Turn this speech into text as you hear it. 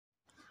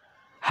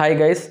Hi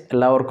guys,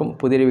 എല്ലാവർക്കും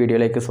പുതിയൊരു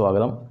വീഡിയോയിലേക്ക്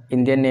സ്വാഗതം.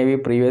 Indian navy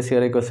previous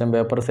year question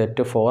paper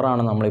set 4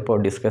 ആണ് നമ്മളിപ്പോൾ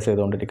ഡിസ്കസ്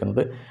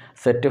ചെയ്തുകൊണ്ടിരിക്കുന്നത്.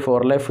 സെറ്റ്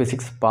 4ലെ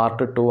ഫിസിക്സ്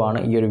പാർട്ട് 2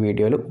 ആണ് ഈ ഒരു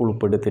വീഡിയോയിൽ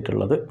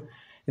ഉൾപ്പെടുത്തിയിട്ടുള്ളത്.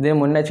 ഇതിന്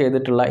മുന്നേ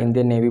ചെയ്തിട്ടുള്ള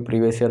Indian navy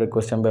previous year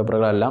question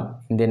പേപ്പറുകളെല്ലാം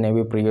Indian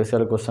navy previous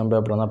year question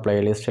paper എന്ന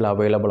പ്ലേലിസ്റ്റിൽ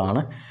അവൈലബിൾ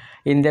ആണ്.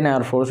 Indian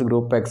air force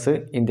group X,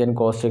 Indian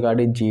coast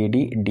guard GD,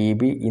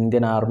 DB,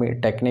 Indian army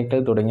technical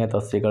തുടങ്ങിയ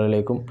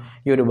തസ്തികകളിലേക്കും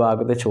ഈ ഒരു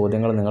ഭാഗത്തെ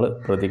ചോദ്യങ്ങൾ നിങ്ങൾ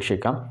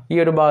പ്രതീക്ഷിക്കാം. ഈ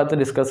ഒരു ഭാഗത്ത്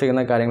ഡിസ്കസ്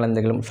ചെയ്യുന്ന കാര്യങ്ങൾ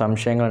എന്തെങ്കിലും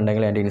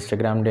സംശയങ്ങളുണ്ടെങ്കിൽ എൻ്റെ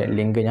ഇൻസ്റ്റഗ്രാമിൻ്റെ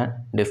ലിങ്ക് ഞാൻ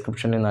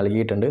ഡിസ്ക്രിപ്ഷനിൽ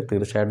നൽകിയിട്ടുണ്ട്.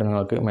 തീർച്ചയായിട്ടും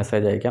നിങ്ങൾക്ക്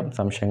മെസ്സേജ് അയക്കാം,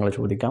 സംശയങ്ങൾ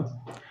ചോദിക്കാം.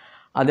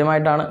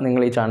 ആദ്യമായിട്ടാണ്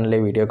നിങ്ങൾ ഈ ചാനലിലെ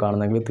വീഡിയോ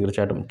കാണുന്നതെങ്കിൽ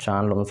തീർച്ചയായിട്ടും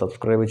ചാനൽ ഒന്ന്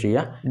സബ്സ്ക്രൈബ്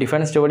ചെയ്യുക.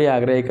 ഡിഫൻസ് ജോലി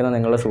ആഗ്രഹിക്കുന്ന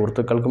നിങ്ങളുടെ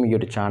സുഹൃത്തുക്കൾക്കും ഈ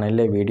ഒരു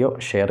ചാനലിലെ വീഡിയോ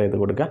ഷെയർ ചെയ്ത്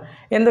കൊടുക്കുക.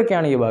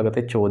 എന്തൊക്കെയാണ് ഈ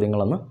ഭാഗത്തെ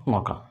ചോദ്യങ്ങളെന്ന്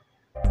നോക്കാം.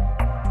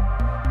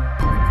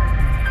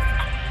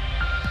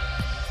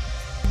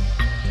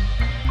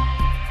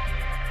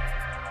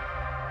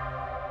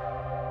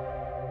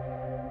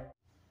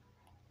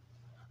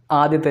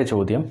 ആദ്യത്തെ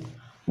ചോദ്യം,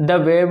 the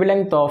wave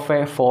length of A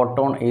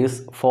photon is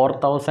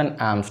 4000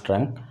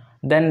 Armstrong,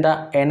 then the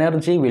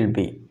energy will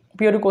be.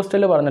 ഇപ്പോൾ ഈ ഒരു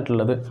ക്വസ്റ്റ്യനിൽ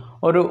പറഞ്ഞിട്ടുള്ളത്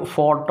ഒരു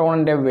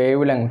ഫോട്ടോണിൻ്റെ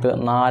വേവ് ലെങ്ത്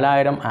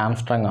 4000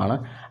 ആംസ്ട്രോങ് ആണ്.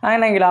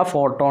 അങ്ങനെയെങ്കിൽ ആ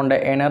ഫോട്ടോണിൻ്റെ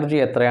എനർജി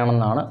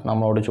എത്രയാണെന്നാണ്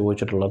നമ്മളോട്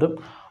ചോദിച്ചിട്ടുള്ളത്.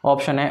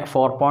 Option A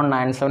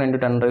 4.97 ×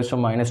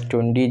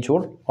 10⁻20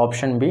 joule,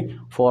 option B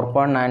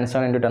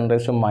 4.97 ×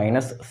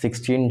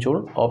 10⁻16 joule,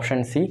 option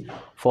C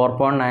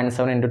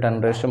 4.97 ×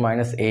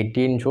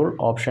 10⁻18 joule,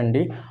 option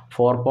D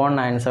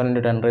 4.97 ×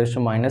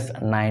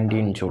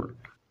 10⁻19 joule.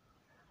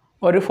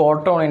 ഒരു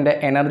ഫോട്ടോണിൻ്റെ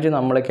എനർജി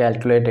നമ്മൾ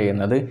കാൽക്കുലേറ്റ്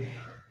ചെയ്യുന്നത്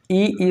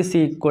E is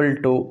equal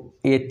to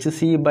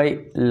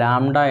hc/λ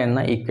എന്ന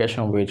ഇക്വേഷൻ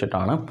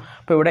ഉപയോഗിച്ചിട്ടാണ്.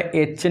 അപ്പോൾ ഇവിടെ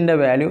എച്ചിൻ്റെ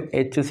value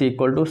h is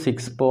equal to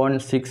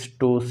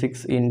 6.626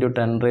 ×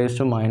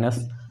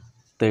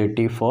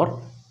 10⁻34.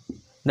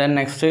 Then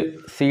next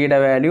സിയുടെ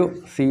value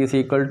c is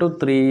equal to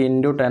 3 ×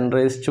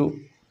 10⁸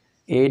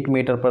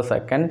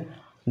 metre second.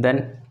 Then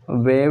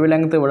wave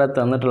length ഇവിടെ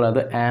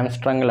തന്നിട്ടുള്ളത്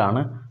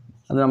ആംസ്ട്രോങ്ങിലാണ്,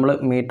 അത് നമ്മൾ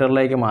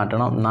മീറ്ററിലേക്ക്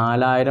മാറ്റണം.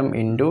 4000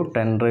 ×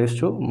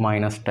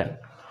 10⁻10.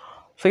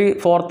 സോ ഈ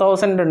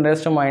 4000 ×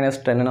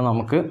 10⁻10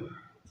 നമുക്ക്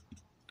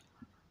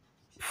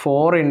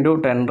 4 ×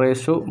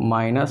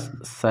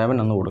 10⁻7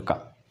 എന്ന് കൊടുക്കാം.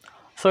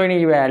 സോ ഇനി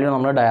ഈ വാല്യൂ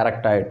നമ്മൾ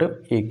ഡയറക്റ്റായിട്ട്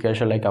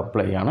ഇക്വേഷനിലേക്ക്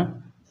അപ്ലൈ ചെയ്യാണ്.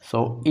 So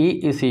E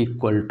is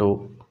equal to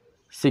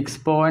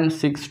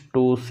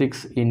 6.626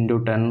 ×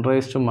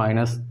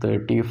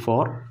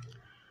 10⁻34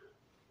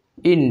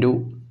 into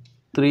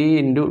 3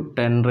 ×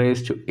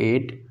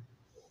 10⁸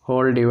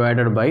 whole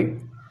divided by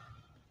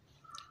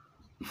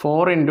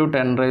 4 ×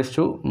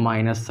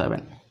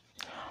 10⁻7.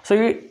 So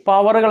ഈ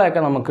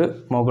പവറുകളൊക്കെ നമുക്ക്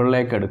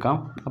മുകളിലേക്ക് എടുക്കാം.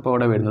 അപ്പോൾ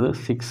ഇവിടെ വരുന്നത്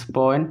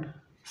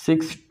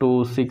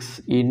 6.626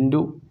 ×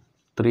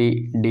 3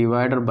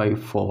 ഡിവൈഡഡ് ബൈ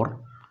 4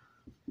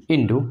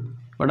 ഇൻറ്റു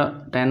ഇവിടെ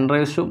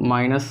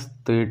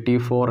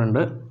 10⁻34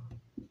 ഉണ്ട്,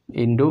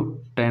 ഇൻറ്റു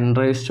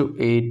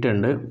 10⁸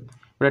 ഉണ്ട്.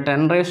 ഇവിടെ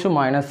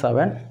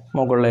 10⁻7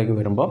 മുകളിലേക്ക്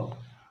വരുമ്പോൾ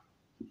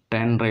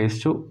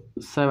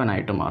 10⁻7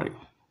 ആയിട്ട് മാറി.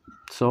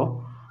 സോ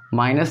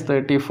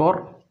 -34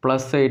 +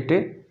 8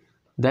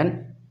 ദെൻ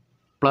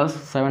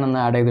 +7 എന്ന്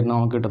ആഡ് ചെയ്തിട്ട്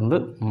നമുക്ക് കിട്ടുന്നത്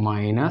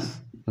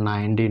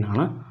 -19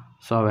 ആണ്.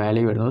 സോ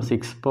വാല്യൂ വരുന്നത്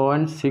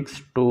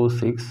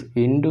 6.626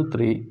 ×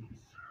 3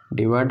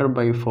 divided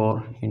by 4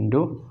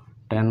 into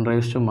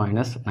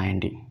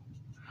 10⁻19.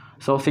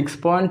 So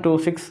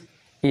 6.26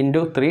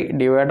 × 3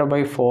 divided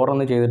by 4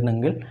 എന്ന്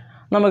ചെയ്തിട്ടുണ്ടെങ്കിൽ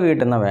നമുക്ക്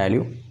കിട്ടുന്ന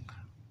വാല്യൂ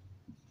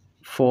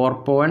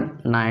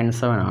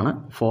 4.97 ആണ്.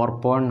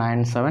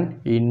 4.97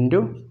 ×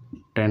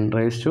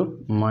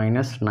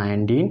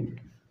 10⁻19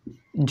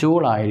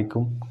 ജൂൾ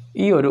ആയിരിക്കും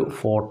ഈ ഒരു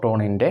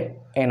ഫോട്ടോണിൻ്റെ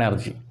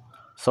എനർജി.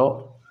 സോ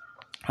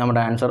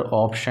നമ്മുടെ ആൻസർ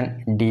ഓപ്ഷൻ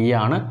ഡി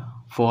ആണ്,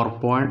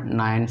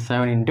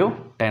 4.97 ×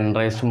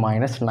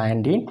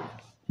 10⁻19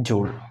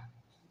 ജൂൾ.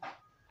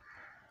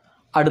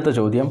 അടുത്ത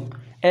ചോദ്യം,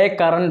 A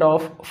current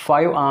of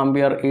 5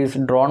 ampere is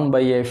drawn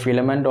by A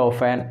filament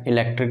of an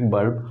electric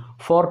bulb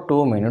four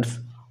 2 minutes.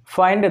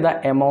 Find the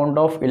amount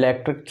of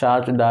electric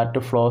charge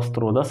that flows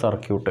through the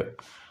circuit.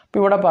 ഇപ്പോൾ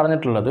ഇവിടെ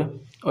പറഞ്ഞിട്ടുള്ളത്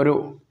ഒരു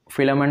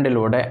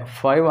ഫിലമെൻറ്റിലൂടെ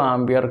 5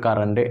 ampere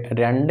current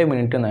 2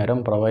 minute നേരം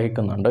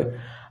പ്രവഹിക്കുന്നുണ്ട്.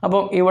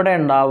 അപ്പം ഇവിടെ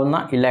ഉണ്ടാവുന്ന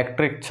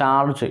ഇലക്ട്രിക്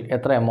ചാർജ്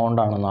എത്ര amount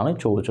ആണെന്നാണ്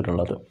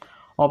ചോദിച്ചിട്ടുള്ളത്.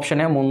 Option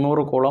A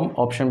 300 coulomb,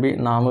 option B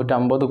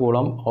 450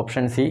 coulomb,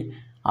 option C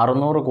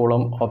 600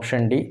 coulomb,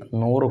 option D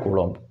 100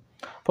 coulomb.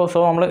 അപ്പോൾ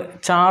നമ്മൾ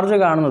ചാർജ്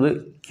കാണുന്നത്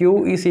Q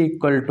is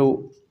equal to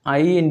I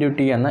 ×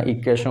 T എന്ന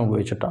ഇക്വേഷൻ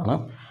ഉപയോഗിച്ചിട്ടാണ്.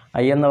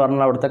 I എന്ന്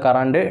പറഞ്ഞാൽ അവിടുത്തെ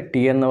കറണ്ട്, T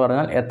എന്ന്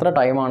പറഞ്ഞാൽ എത്ര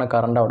ടൈമാണ്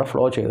കറണ്ട് അവിടെ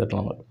ഫ്ലോ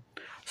ചെയ്തിട്ടുള്ളത്.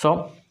 സോ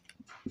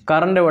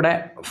കറണ്ട് ഇവിടെ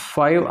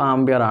 5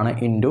 ആംപിയർ ആണ്,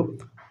 ഇൻറ്റു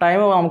ടൈം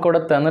നമുക്കിവിടെ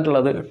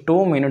തന്നിട്ടുള്ളത് 2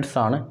 minutes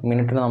ആണ്.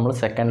 മിനിറ്റിന് നമ്മൾ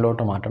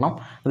സെക്കൻഡിലോട്ട് മാറ്റണം.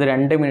 അത്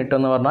 2 മിനിറ്റ്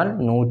എന്ന് പറഞ്ഞാൽ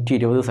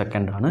 120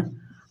 സെക്കൻഡാണ്.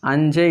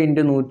 5 ×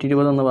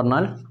 120 എന്ന്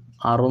പറഞ്ഞാൽ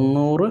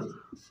 600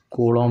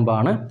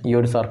 കൂളോംബാണ് ഈ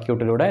ഒരു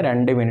സർക്യൂട്ടിലൂടെ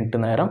 2 മിനിറ്റ്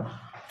നേരം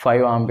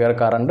 5 ആംപിയർ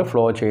കറണ്ട്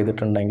ഫ്ലോ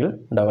ചെയ്തിട്ടുണ്ടെങ്കിൽ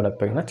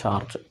ഡെവലപ്പ് ചെയ്യുന്ന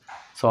ചാർജ്.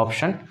 സോ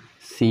ഓപ്ഷൻ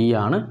സി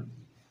ആണ്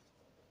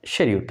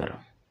ശരി ഉത്തരം.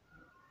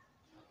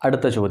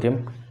 അടുത്ത ചോദ്യം,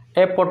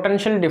 A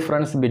potential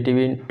difference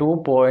between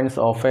 2 points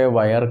of a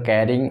wire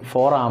carrying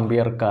 4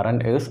 ampere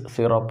current is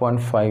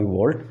 0.5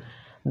 volt.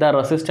 The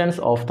resistance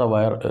of the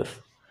wire is.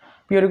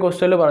 ഈ ഒരു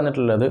ക്വസ്റ്റ്യനിൽ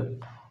പറഞ്ഞിട്ടുള്ളത്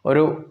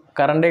ഒരു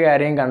കറണ്ട്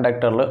ക്യാരിയിങ്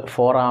കണ്ടക്ടറിൽ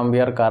 4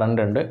 ആംപിയർ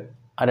കറണ്ട് ഉണ്ട്.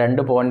 ആ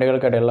രണ്ട്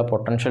പോയിന്റുകൾക്കിടയിലുള്ള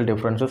പൊട്ടൻഷ്യൽ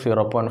ഡിഫറൻസ്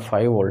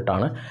 0.5 വോൾട്ട്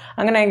ആണ്.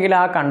 അങ്ങനെയെങ്കിൽ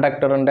ആ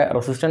കണ്ടക്ടറിൻ്റെ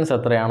റെസിസ്റ്റൻസ്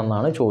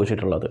എത്രയാണെന്നാണ്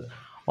ചോദിച്ചിട്ടുള്ളത്.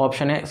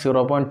 Option A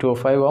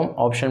 0.25 Om,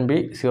 option B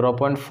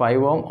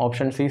 0.5 Om,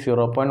 option C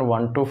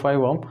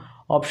 0.125 Om,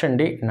 option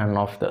D none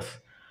of this.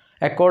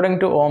 According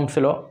to Ohm's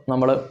law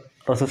നമ്മൾ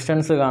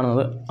റെസിസ്റ്റൻസ്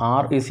കാണുന്നത്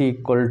R is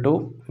equal to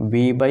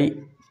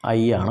V/I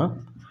ആണ്.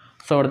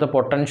 സോ ഇവിടുത്തെ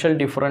പൊട്ടൻഷ്യൽ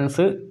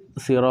ഡിഫറൻസ്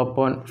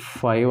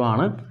 0.5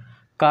 ആണ്.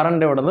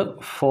 Current ഇവിടുന്ന്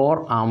 4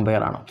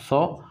 ആംപിയർ ആണ്. സോ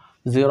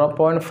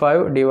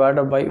 0.5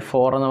 ഡിവൈഡഡ് ബൈ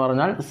 4 എന്ന്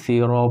പറഞ്ഞാൽ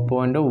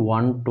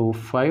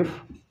 0.125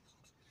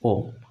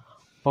 ഓം.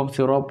 അപ്പം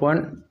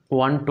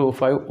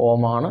 0.125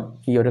 ഓം ആണ്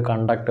ഈ ഒരു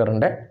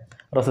കണ്ടക്ടറിൻ്റെ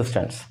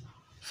resistance.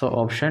 So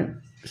option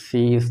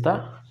C is the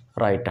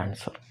right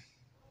answer.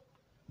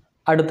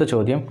 അടുത്ത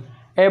ചോദ്യം,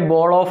 A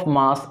ball of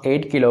mass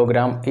 8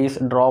 kilogram is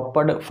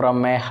dropped from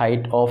A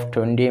height of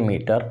 20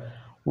 metre.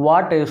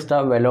 What is the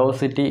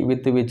velocity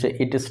with which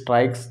it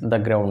strikes the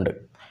ground?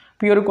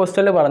 ഇപ്പോൾ ഈ ഒരു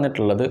ക്വസ്റ്റ്യനിൽ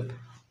പറഞ്ഞിട്ടുള്ളത്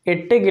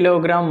 8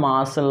 കിലോഗ്രാം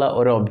മാസ്സുള്ള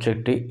ഒരു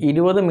object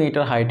 20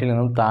 metre ഹൈറ്റിൽ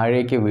നിന്നും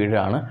താഴേക്ക്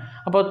വീഴുകയാണ്.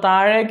 അപ്പോൾ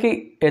താഴേക്ക്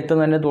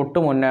എത്തുന്നതിന് തൊട്ട്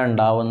മുന്നേ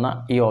ഉണ്ടാവുന്ന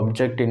ഈ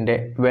ഒബ്ജക്റ്റിൻ്റെ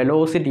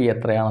വെലോസിറ്റി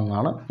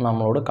എത്രയാണെന്നാണ്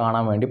നമ്മളോട്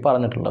കാണാൻ വേണ്ടി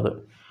പറഞ്ഞിട്ടുള്ളത്.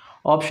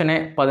 Option A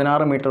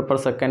 16 metre per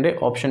second,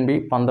 option B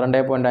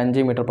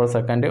 12.5 metre per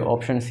second,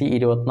 option C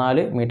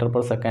 24 metre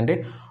per second,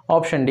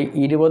 option D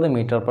 20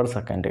 metre per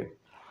second.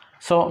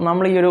 So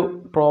നമ്മൾ ഈ ഒരു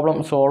പ്രോബ്ലം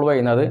സോൾവ്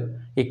ചെയ്യുന്നത്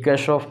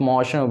ഇക്വേഷൻ ഓഫ്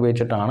മോഷൻ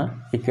ഉപയോഗിച്ചിട്ടാണ്.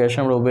 ഇക്വേഷൻ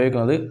നമ്മൾ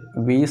ഉപയോഗിക്കുന്നത്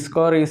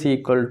v² is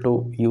equal to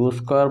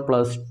u²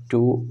 plus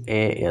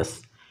 2as.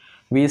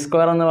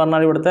 v² എന്ന്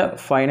പറഞ്ഞാൽ ഇവിടുത്തെ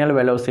ഫൈനൽ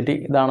വെലോസിറ്റി,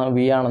 ഇതാണ് v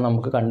ആണ്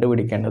നമുക്ക്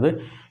കണ്ടുപിടിക്കേണ്ടത്.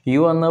 u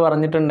എന്ന്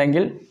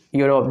പറഞ്ഞിട്ടുണ്ടെങ്കിൽ ഈ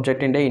ഒരു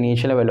ഒബ്ജക്റ്റിൻ്റെ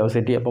ഇനീഷ്യൽ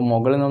വെലോസിറ്റി. അപ്പോൾ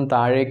മുകളിൽ നിന്നും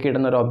താഴേക്ക്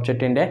ഇടുന്ന ഒരു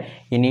ഒബ്ജക്റ്റിൻ്റെ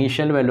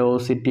ഇനീഷ്യൽ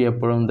വെലോസിറ്റി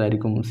എപ്പോഴും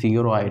എന്തായിരിക്കും?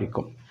 0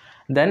 ആയിരിക്കും.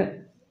 ദെൻ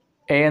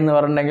എ എന്ന്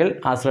പറഞ്ഞിട്ടുണ്ടെങ്കിൽ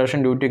ആക്സലറേഷൻ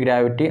ഡ്യൂ ടു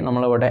ഗ്രാവിറ്റി,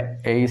 നമ്മളിവിടെ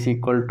എ ഈസ്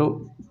ഈക്വൽ ടു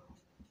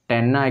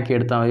 10 ആക്കി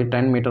എടുത്താൽ മതി,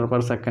 10 മീറ്റർ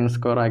പെർ സെക്കൻഡ്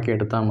സ്ക്വയർ ആക്കി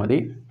എടുത്താൽ മതി.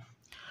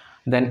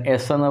 ദെൻ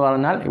എസ് എന്ന്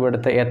പറഞ്ഞാൽ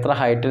ഇവിടുത്തെ എത്ര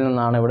ഹൈറ്റിൽ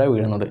നിന്നാണ് ഇവിടെ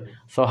വീഴുന്നത്.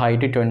 സോ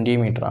ഹൈറ്റ് 20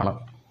 മീറ്റർ ആണ്.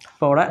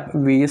 അപ്പോൾ ഇവിടെ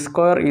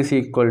v² is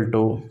equal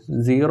to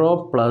 0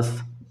 plus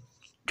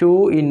 2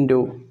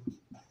 into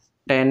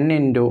 10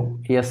 into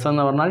S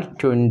എന്ന് പറഞ്ഞാൽ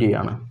 20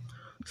 ആണ്.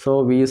 So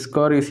v²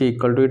 is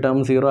equal to, ഈ ടേം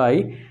 0 ആയി,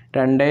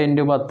 2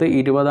 ഇൻറ്റു 10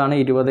 20 ആണ്,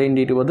 20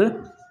 ഇൻറ്റു 20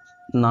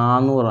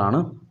 400 ആണ്.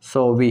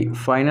 So we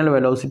final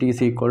velocity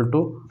is equal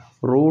to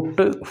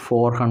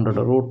 √400.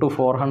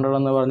 √400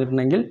 എന്ന്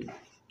പറഞ്ഞിട്ടുണ്ടെങ്കിൽ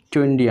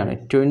 20 ആണ്.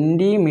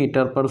 20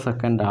 മീറ്റർ പെർ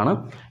സെക്കൻഡ് ആണ്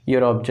ഈ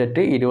ഒരു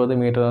ഒബ്ജക്റ്റ് 20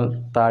 മീറ്റർ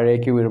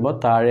താഴേക്ക് വീഴുമ്പോൾ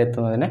താഴെ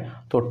എത്തുന്നതിന്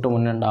തൊട്ട്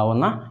മുന്നേ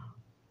ഉണ്ടാവുന്ന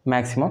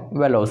maximum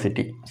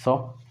velocity. So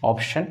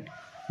option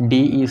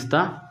D is the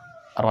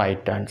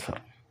right answer.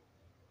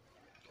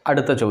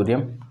 അടുത്ത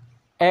ചോദ്യം,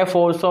 A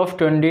force of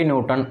 20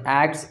 newton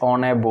acts on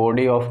A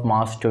body of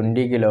mass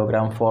 20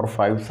 kilogram four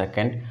 5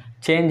 second.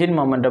 Change in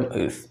momentum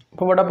is.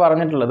 ഇപ്പോൾ ഇവിടെ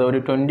പറഞ്ഞിട്ടുള്ളത് ഒരു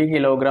 20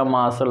 കിലോഗ്രാം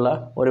മാസുള്ള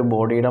ഒരു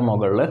ബോഡിയുടെ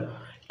മുകളിൽ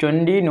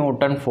 20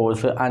 ന്യൂട്ടൺ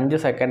ഫോഴ്സ് 5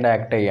 സെക്കൻഡ്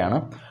ആക്ട് ചെയ്യുകയാണ്.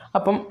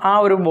 അപ്പം ആ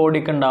ഒരു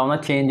ബോഡിക്ക് ഉണ്ടാകുന്ന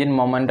ചേഞ്ച് ഇൻ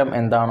മൊമെൻറ്റം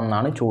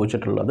എന്താണെന്നാണ്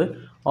ചോദിച്ചിട്ടുള്ളത്.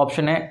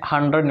 Option A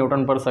 100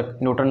 newton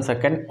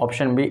second,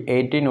 option B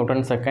 80 newton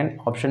second,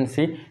 option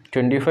C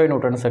 25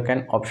 newton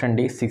second, option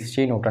D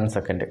 60 newton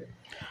second.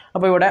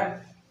 അപ്പോൾ ഇവിടെ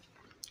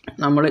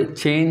നമ്മൾ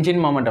ചേഞ്ച് ഇൻ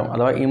മൊമെൻറ്റം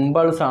അഥവാ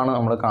ഇമ്പൾസ് ആണ്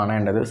നമ്മൾ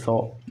കാണേണ്ടത്. So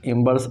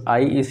impulse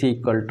I is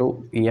equal to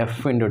F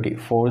into T,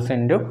 force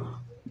into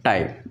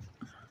time.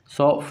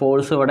 So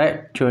force ഇവിടെ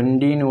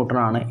 20 newton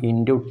ആണ്,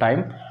 into time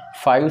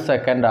 5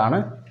 second ആണ്.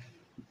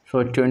 സോ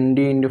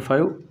 20 ഇൻറ്റു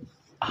 5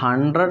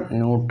 100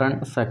 ന്യൂട്ടൺ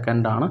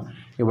സെക്കൻഡ് ആണ്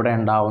ഇവിടെ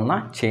ഉണ്ടാവുന്ന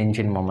change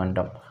in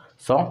momentum.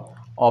 So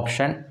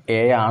option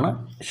A ആണ്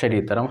ശരി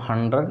ഉത്തരം,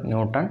 100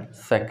 ന്യൂട്ടൺ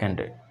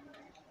സെക്കൻഡ്.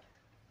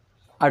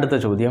 അടുത്ത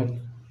ചോദ്യം,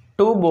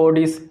 2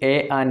 bodies A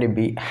and B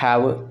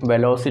have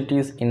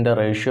velocities in the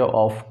ratio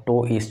of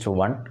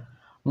 2:1.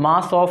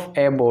 Mass of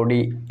a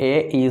body A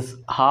is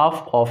half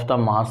of the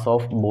mass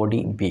of body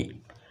B.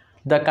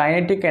 The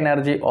kinetic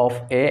energy of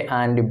A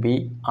and B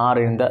are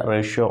in the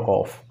ratio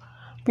of.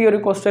 ഇപ്പോൾ ഈ ഒരു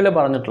ക്വസ്റ്റ്യനിൽ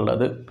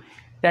പറഞ്ഞിട്ടുള്ളത്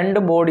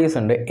 2 bodies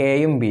ഉണ്ട്,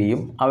 എയും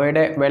ബിയും.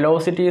 അവയുടെ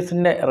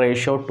വെലോസിറ്റീസിൻ്റെ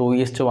ratio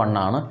 2:1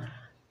 ആണ്.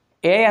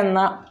 എ എന്ന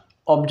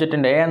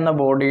ഒബ്ജക്റ്റിൻ്റെ, എ എന്ന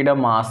ബോഡിയുടെ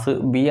മാസ്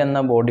ബി എന്ന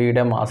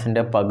ബോഡിയുടെ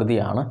മാസിൻ്റെ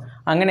പകുതിയാണ്.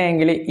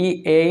 അങ്ങനെയെങ്കിൽ ഈ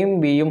എയും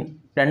ബിയും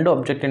 2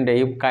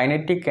 ഒബ്ജക്റ്റിൻ്റെയും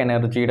കൈനറ്റിക്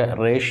എനർജിയുടെ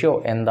റേഷ്യോ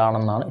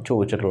എന്താണെന്നാണ്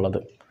ചോദിച്ചിട്ടുള്ളത്.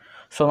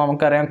 സോ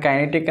നമുക്കറിയാം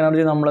കൈനറ്റിക്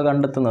എനർജി നമ്മൾ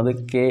കണ്ടെത്തുന്നത്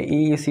KE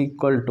is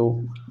equal to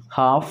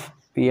half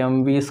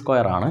mv²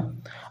 ആണ്.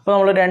 അപ്പോൾ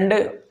നമ്മൾ 2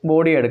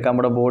 ബോഡി എടുക്കാം.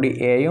 ഇവിടെ ബോഡി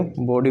എയും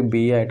ബോഡി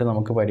ബി ആയിട്ട്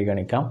നമുക്ക്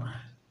പരിഗണിക്കാം.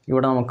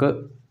 ഇവിടെ നമുക്ക്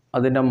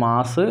അതിൻ്റെ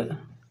മാസ്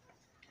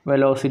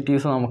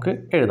വെലോസിറ്റീസ് നമുക്ക്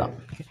എഴുതാം.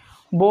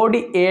 ബോഡി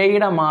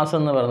എയുടെ മാസ്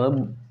എന്ന് പറയുന്നത്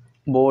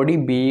ബോഡി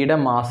ബിയുടെ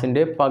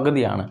മാസിൻ്റെ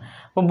പകുതിയാണ്.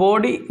 അപ്പോൾ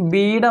ബോഡി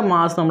ബിയുടെ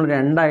മാസ് നമ്മൾ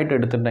 2 ആയിട്ട്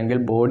എടുത്തിട്ടുണ്ടെങ്കിൽ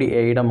ബോഡി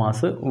എയുടെ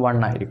മാസ് 1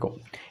 ആയിരിക്കും.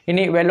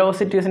 ഇനി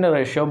വെലോസിറ്റീസിൻ്റെ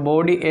റേഷ്യോ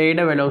ബോഡി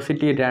എയുടെ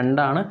വെലോസിറ്റി 2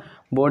 ആണ്,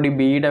 ബോഡി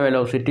ബിയുടെ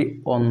വെലോസിറ്റി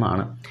 1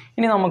 ആണ്.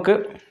 ഇനി നമുക്ക്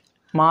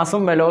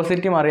മാസും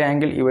വെലോസിറ്റിയും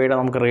അറിയാമെങ്കിൽ ഇവയുടെ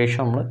നമുക്ക് റേഷ്യോ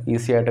നമ്മൾ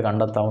ഈസി ആയിട്ട്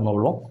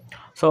കണ്ടെത്താവുന്നുള്ളൂ.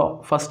 സോ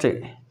ഫസ്റ്റ്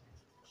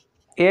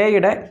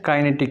എയുടെ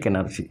kinetic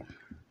energy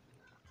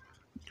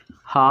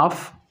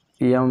half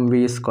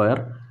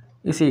mv²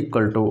 is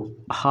equal to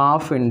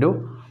half into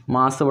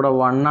mass ഇവിടെ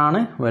 1 ആണ്,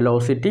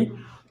 വെലോസിറ്റി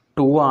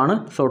 2 ആണ്.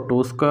 സോ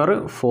 2²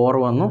 4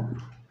 വന്നു,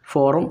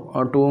 4ഉം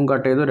 2ഉം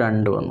കട്ട് ചെയ്തു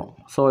 2 വന്നു.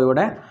 സോ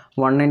ഇവിടെ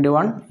 1 ×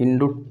 1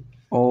 ×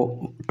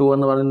 2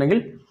 എന്ന് പറഞ്ഞിട്ടുണ്ടെങ്കിൽ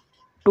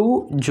 2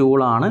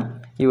 ജൂളാണ്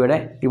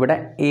ഇവിടെ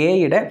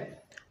എയുടെ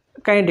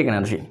കൈനറ്റിക്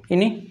എനർജി.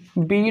 ഇനി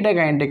ബിയുടെ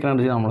കൈനറ്റിക്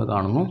എനർജി നമ്മൾ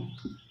കാണുന്നു.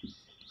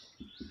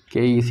 K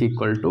is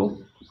equal to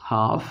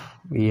half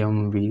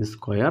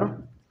mv²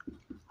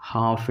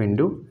 half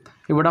into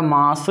ഇവിടെ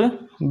മാസ്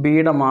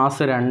ബിയുടെ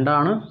മാസ് 2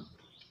 ആണ്,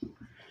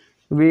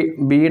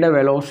 ബിയുടെ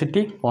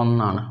വെലോസിറ്റി 1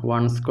 ആണ്.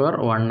 1²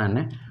 1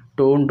 തന്നെ,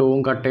 2ഉം 2ഉം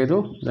കട്ട് ചെയ്തു,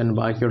 ദെൻ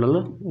ബാക്കിയുള്ളത്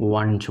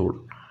 1 ജൂൾ.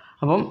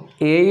 അപ്പം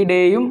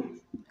എയുടെയും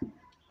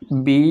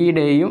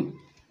ബിയുടെയും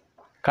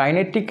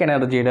കൈനറ്റിക്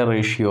എനർജിയുടെ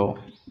റേഷ്യോ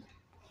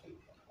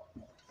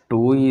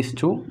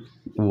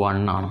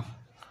 2:1 ആണ്.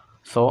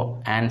 So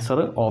answer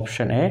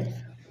option A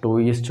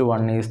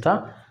 2:1 is the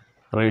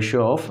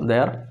ratio of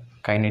their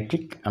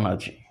kinetic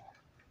energy.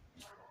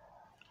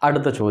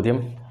 അടുത്ത ചോദ്യം,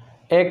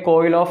 A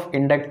coil of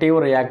inductive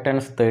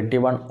reactance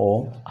 31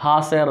 ohm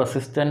has a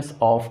resistance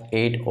of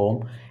 8 ohm.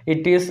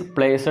 It is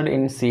placed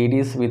in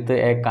series with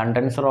a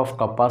condenser of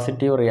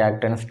capacitive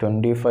reactance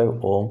 25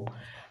 ohm.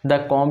 The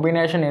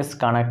combination is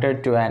connected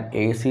to an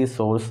AC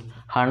source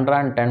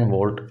 110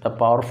 volt. The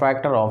power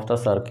factor of the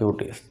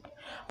circuit is.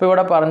 അപ്പോൾ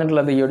ഇവിടെ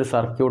പറഞ്ഞിട്ടുള്ളത് ഈ ഒരു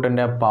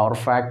സർക്യൂട്ടിൻ്റെ power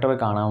factor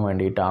കാണാൻ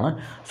വേണ്ടിയിട്ടാണ്.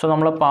 So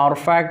നമ്മൾ power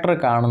factor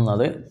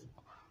കാണുന്നത്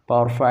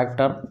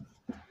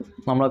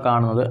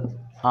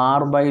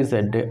R/Z.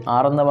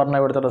 R എന്ന് പറഞ്ഞാൽ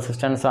ഇവിടുത്തെ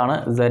റെസിസ്റ്റൻസ് ആണ്,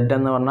 Z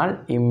എന്ന് പറഞ്ഞാൽ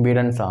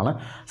ഇമ്പിഡൻസ് ആണ്.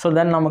 സോ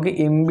ദെൻ നമുക്ക്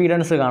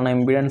ഇമ്പിഡൻസ് കാണാം.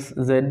 Impedance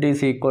Z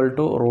is equal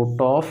to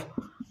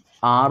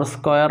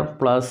 √R²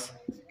 plus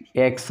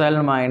XL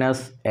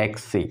minus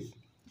XC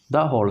the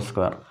whole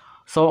square.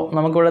 So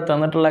നമുക്കിവിടെ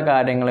തന്നിട്ടുള്ള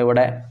കാര്യങ്ങൾ,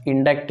 ഇവിടെ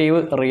ഇൻഡക്റ്റീവ്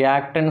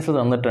റിയാക്റ്റൻസ്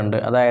തന്നിട്ടുണ്ട്,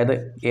 അതായത്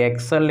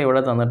XL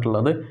ഇവിടെ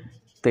തന്നിട്ടുള്ളത്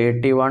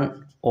 31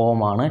 ohm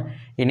ആണ്.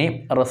 ഇനി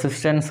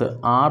റെസിസ്റ്റൻസ്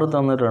R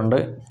തന്നിട്ടുണ്ട്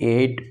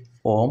 8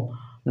 ohm.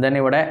 ദെൻ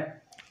ഇവിടെ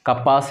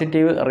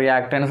കപ്പാസിറ്റീവ്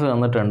റിയാക്റ്റൻസ്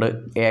തന്നിട്ടുണ്ട്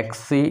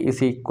XC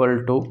is equal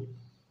to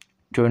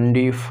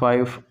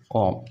 25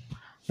 ohm.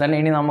 Then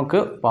ഇനി നമുക്ക്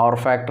പവർ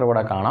ഫാക്ടർ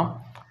ഇവിടെ കാണാം.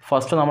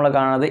 ഫസ്റ്റ് നമ്മൾ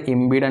കാണുന്നത്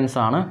ഇമ്പിഡൻസ്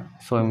ആണ്.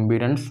 So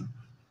impedance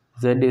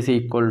Z is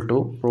equal to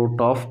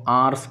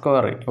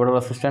 √R². ഇവിടെ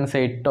റെസിസ്റ്റൻസ്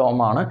 8 ohm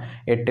ആണ്,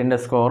 8ൻ്റെ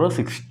സ്ക്വയർ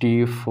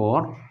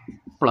 64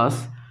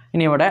 പ്ലസ്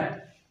ഇനി ഇവിടെ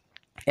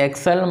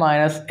XL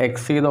minus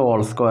XC the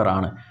whole square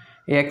ആണ്.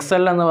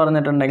 XL എന്ന്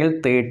പറഞ്ഞിട്ടുണ്ടെങ്കിൽ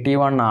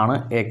 31 ആണ്,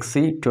 XC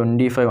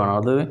 25 ആണ്.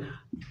 അത്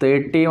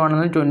 31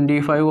 നിന്ന്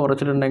 25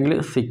 കുറച്ചിട്ടുണ്ടെങ്കിൽ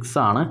 6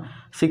 ആണ്.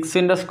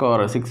 6ൻ്റെ സ്ക്വയർ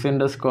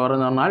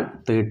എന്ന് പറഞ്ഞാൽ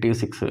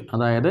 36.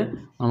 അതായത്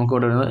നമുക്ക്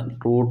ഇവിടെ വരുന്നത്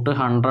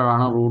 √100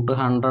 ആണ്.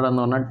 √100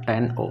 എന്ന് പറഞ്ഞാൽ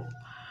 10 ohm.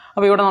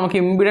 അപ്പോൾ ഇവിടെ നമുക്ക്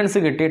ഇമ്പിഡൻസ്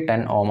കിട്ടി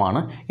 10 ohm ആണ്.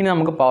 ഇനി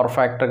നമുക്ക് പവർ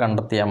ഫാക്ടർ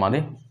കണ്ടെത്തിയാൽ മതി.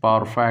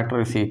 Power factor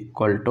is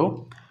equal to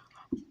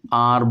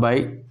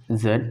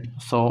R/Z.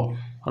 So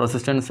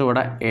resistance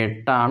ഇവിടെ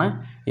 8 ആണ്,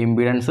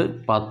 ഇമ്പിഡൻസ്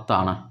 10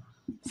 ആണ്.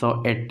 സോ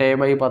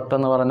 8/10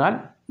 എന്ന് പറഞ്ഞാൽ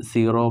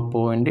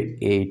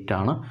 0.8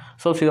 ആണ്.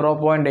 സോ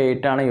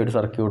 0.8 ആണ് ഈ ഒരു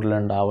സർക്യൂട്ടിൽ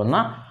ഉണ്ടാവുന്ന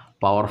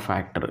പവർ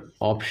ഫാക്ടർ.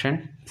 ഓപ്ഷൻ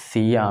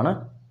സി ആണ്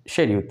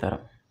ശരി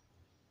ഉത്തരം.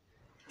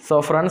 സോ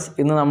ഫ്രണ്ട്സ്,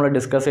 ഇന്ന് നമ്മൾ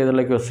ഡിസ്കസ്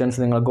ചെയ്തിട്ടുള്ള ക്വസ്റ്റ്യൻസ്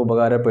നിങ്ങൾക്ക്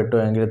ഉപകാരപ്പെട്ടു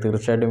എങ്കിൽ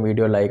തീർച്ചയായിട്ടും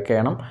വീഡിയോ ലൈക്ക്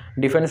ചെയ്യണം.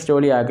 ഡിഫൻസ്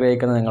ജോലി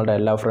ആഗ്രഹിക്കുന്ന നിങ്ങളുടെ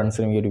എല്ലാ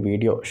ഫ്രണ്ട്സിനും ഈ ഒരു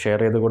വീഡിയോ ഷെയർ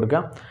ചെയ്ത്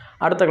കൊടുക്കുക.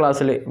 അടുത്ത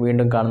ക്ലാസ്സിൽ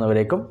വീണ്ടും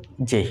കാണുന്നവരേക്കും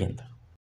ജയ് ഹിന്ദ്.